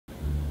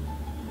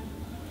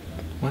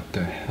What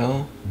the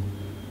hell?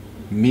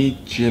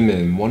 Meet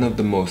JIMIN, one of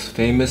the most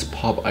famous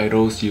pop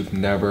idols you've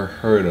never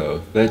heard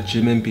of. Let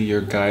JIMIN be your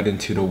guide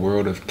into the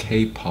world of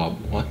K-pop.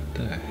 What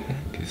the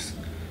heck is...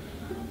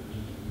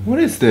 What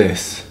is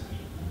this?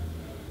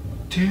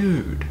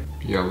 Dude.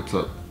 Yeah, what's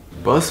up?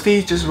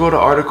 BuzzFeed just wrote an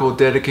article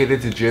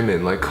dedicated to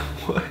JIMIN. Like,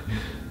 what?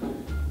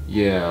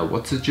 Yeah,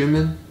 what's a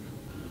JIMIN?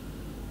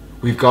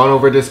 We've gone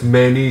over this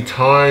many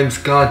times.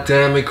 God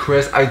damn it,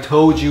 Chris. I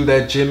told you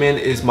that JIMIN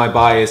is my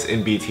bias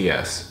in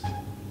BTS.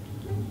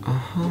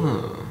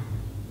 Uh-huh.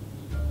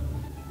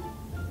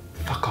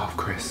 Fuck off,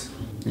 Chris.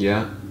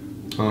 Yeah?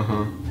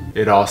 Uh-huh.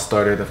 It all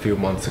started a few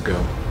months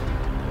ago.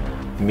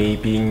 Me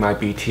being my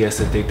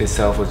BTS addicted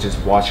self was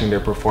just watching their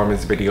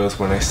performance videos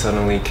when I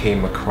suddenly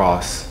came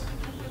across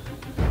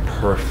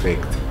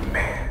Perfect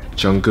Man.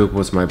 Jungkook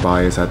was my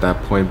bias at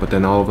that point, but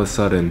then all of a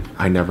sudden,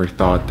 I never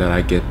thought that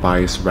I'd get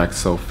bias wrecked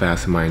so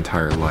fast in my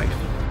entire life.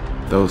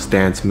 Those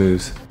dance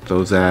moves,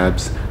 those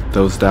abs,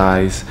 those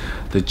thighs,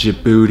 the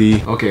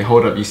Djibouti. Okay,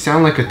 hold up, you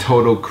sound like a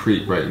total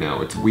creep right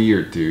now. It's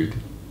weird, dude.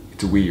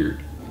 It's weird.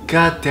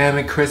 God damn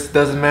it, Chris, it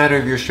doesn't matter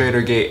if you're straight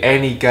or gay,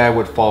 any guy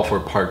would fall for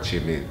Park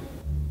Jimin.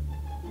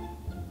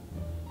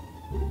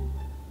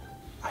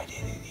 I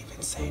didn't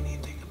even say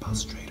anything about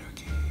straight or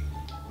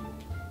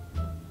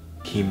gay.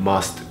 He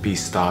must be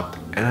stopped,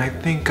 and I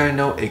think I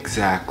know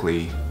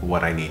exactly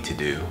what I need to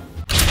do.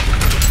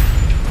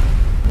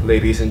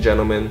 Ladies and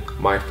gentlemen,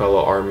 my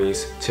fellow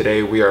armies,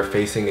 today we are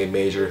facing a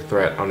major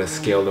threat on a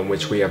scale in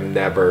which we have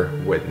never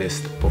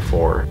witnessed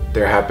before.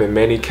 There have been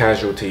many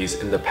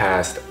casualties in the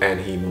past and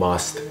he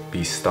must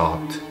be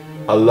stopped.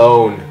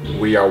 Alone,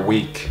 we are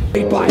weak.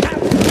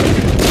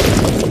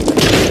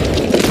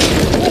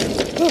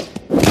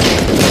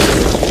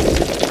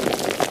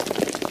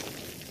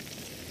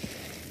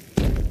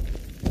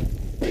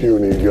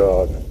 Puny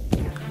God.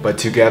 But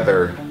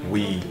together,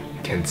 we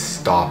can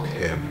stop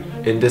him.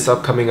 In this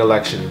upcoming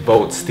election,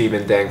 vote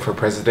stevendengg for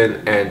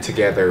president, and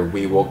together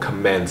we will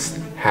commence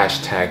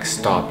hashtag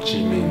Stop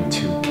JIMIN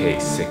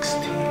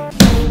 2K16.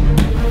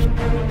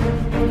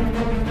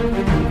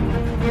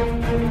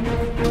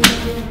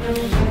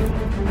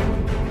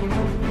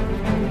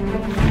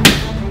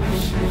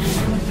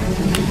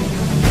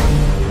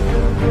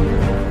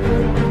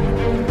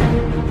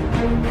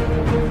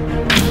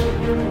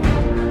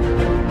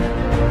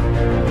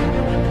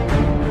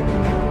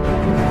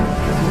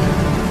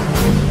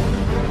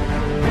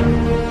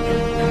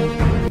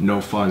 No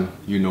fun,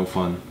 you no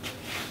fun.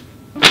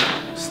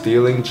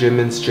 Stealing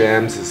JIMIN's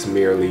jams is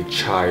merely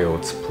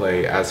child's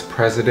play. As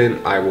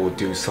president, I will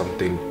do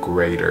something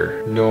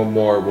greater. No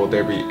more will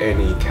there be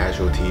any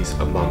casualties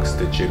amongst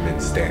the JIMIN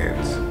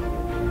stands.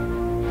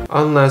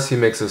 Unless he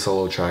makes a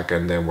solo track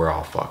and then we're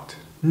all fucked.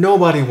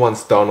 Nobody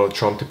wants Donald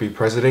Trump to be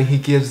president. He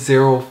gives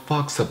 0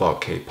 fucks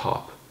about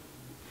K-pop.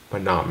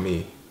 But not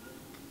me.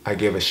 I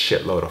give a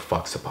shitload of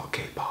fucks about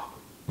K-pop.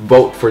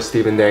 Vote for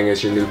stevendengg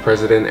as your new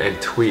president and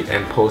tweet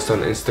and post on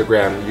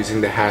Instagram using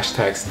the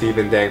hashtag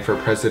stevendengg for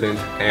president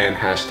and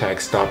hashtag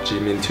Stop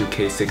JIMIN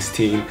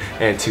 2K16,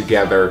 and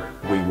together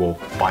we will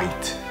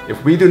fight.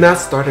 If we do not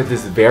start at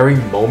this very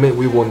moment,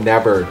 we will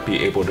never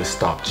be able to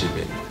stop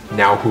JIMIN.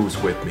 Now who's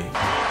with me?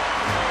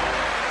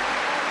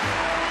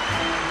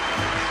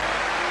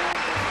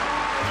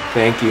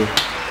 Thank you.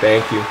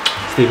 Thank you.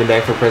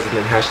 stevendengg for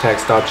president, hashtag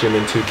Stop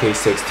JIMIN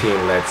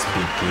 2K16. Let's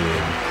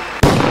begin.